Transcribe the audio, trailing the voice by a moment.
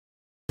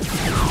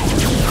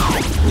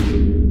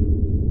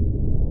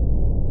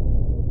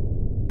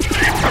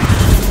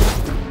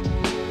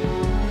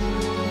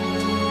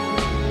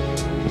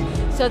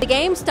So the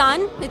game's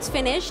done, it's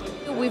finished.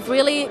 We've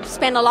really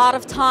spent a lot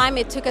of time.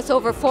 It took us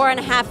over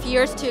 4.5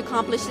 years to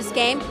accomplish this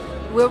game.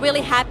 We're really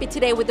happy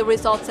today with the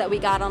results that we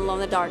got on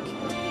Alone in the Dark.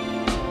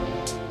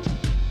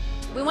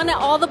 We wanted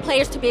all the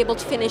players to be able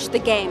to finish the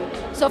game.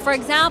 So for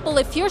example,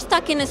 if you're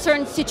stuck in a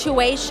certain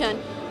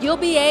situation, you'll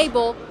be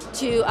able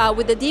to,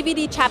 with the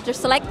DVD chapter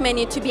select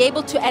menu, to be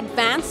able to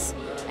advance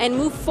and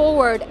move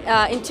forward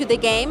into the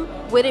game,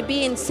 would it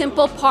be in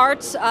simple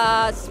parts,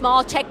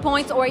 small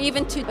checkpoints, or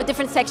even to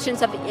different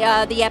sections of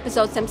the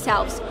episodes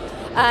themselves.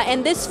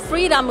 And this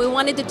freedom, we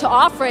wanted to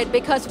offer it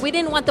because we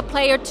didn't want the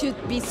player to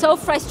be so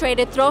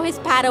frustrated, throw his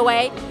pad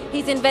away.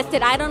 He's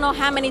invested I don't know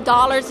how many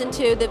dollars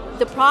into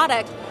the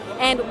product,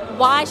 and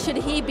why should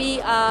he be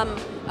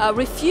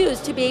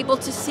refused to be able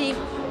to see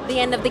the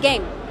end of the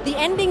game? The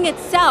ending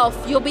itself,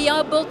 you'll be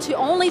able to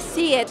only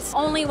see it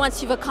only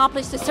once you've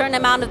accomplished a certain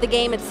amount of the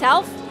game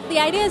itself. The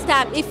idea is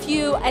that if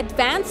you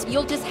advance,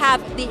 you'll just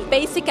have the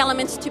basic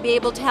elements to be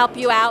able to help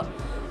you out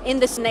in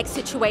this next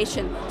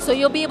situation. So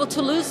you'll be able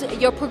to lose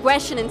your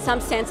progression in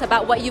some sense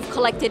about what you've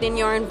collected in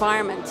your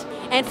environment.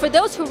 And for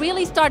those who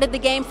really started the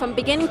game from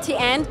beginning to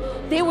end,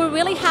 they will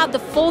really have the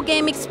full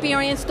game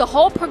experience, the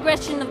whole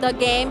progression of the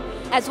game,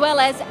 as well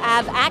as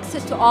have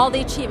access to all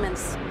the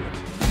achievements.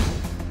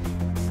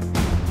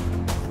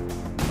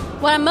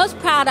 What I'm most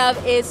proud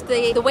of is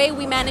the way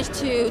we managed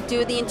to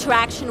do the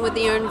interaction with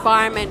your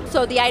environment.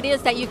 So the idea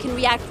is that you can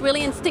react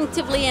really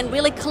instinctively and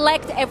really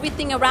collect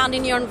everything around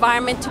in your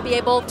environment to be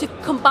able to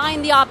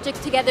combine the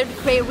objects together to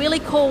create really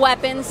cool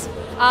weapons.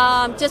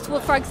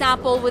 For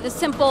example, with a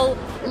simple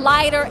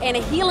lighter and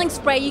a healing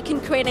spray, you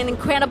can create an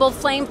incredible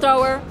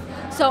flamethrower.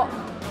 So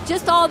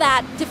just all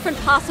that different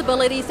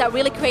possibilities that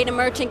really create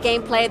emergent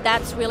gameplay,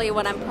 that's really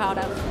what I'm proud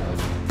of.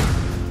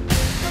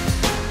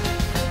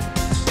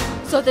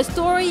 So the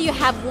story, you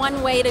have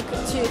one way to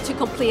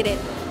complete it.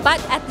 But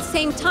at the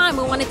same time,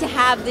 we wanted to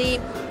have the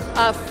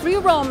free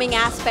roaming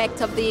aspect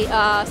of the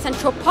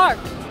Central Park.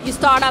 You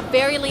start up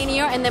very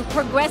linear, and then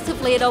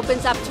progressively it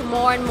opens up to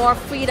more and more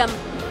freedom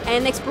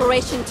and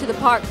exploration to the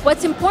park.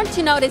 What's important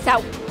to note is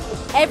that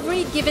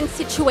every given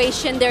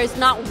situation, there is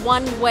not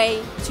one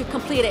way to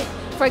complete it.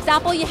 For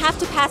example, you have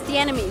to pass the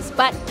enemies,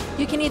 but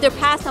you can either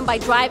pass them by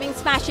driving,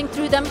 smashing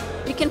through them,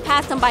 you can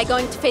pass them by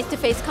going to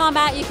face-to-face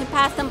combat, you can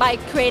pass them by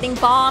creating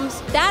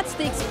bombs. That's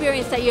the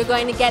experience that you're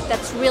going to get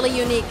that's really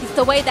unique. It's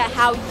the way that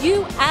how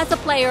you, as a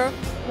player,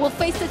 will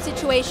face the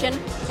situation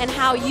and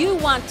how you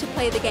want to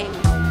play the game.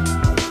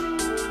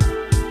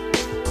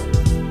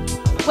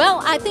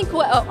 Well, I think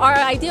our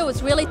idea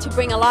was really to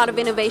bring a lot of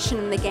innovation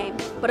in the game.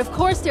 But of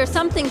course, there are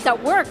some things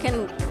that work,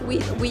 and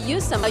we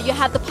use them. You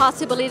have the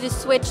possibility to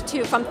switch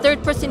from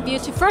third-person view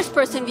to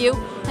first-person view.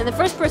 And the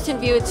first-person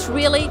view, it's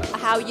really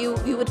how you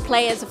would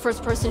play as a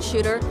first-person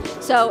shooter.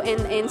 So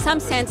in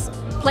some sense,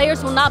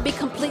 players will not be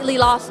completely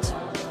lost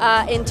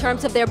in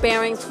terms of their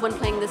bearings when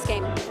playing this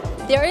game.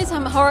 There is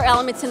some horror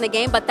elements in the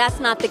game, but that's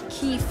not the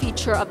key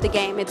feature of the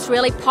game. It's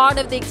really part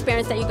of the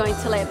experience that you're going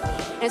to live.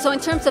 And so in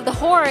terms of the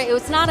horror, it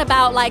was not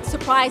about like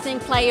surprising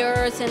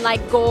players and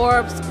like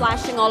gore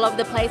splashing all over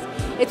the place.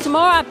 It's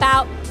more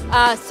about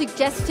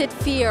suggested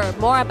fear,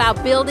 more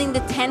about building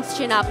the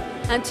tension up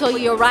until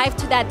you arrive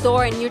to that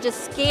door and you're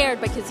just scared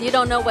because you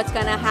don't know what's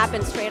going to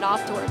happen straight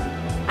afterward.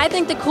 I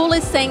think the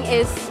coolest thing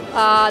is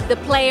the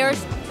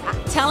players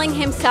telling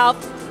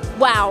himself,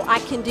 wow, I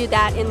can do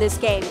that in this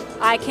game.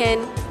 I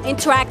can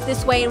interact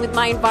this way with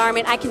my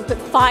environment. I can put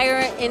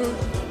fire in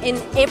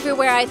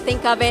everywhere I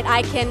think of it.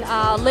 I can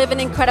live an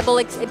incredible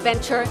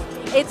adventure.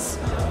 It's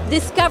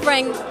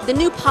discovering the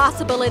new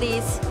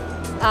possibilities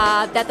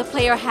that the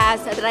player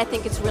has that I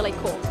think is really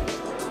cool.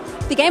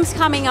 The game's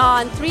coming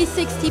on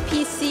 360,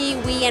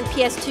 PC, Wii, and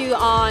PS2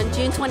 on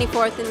June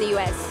 24th in the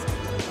US.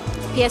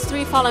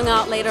 PS3 following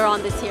out later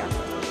on this year.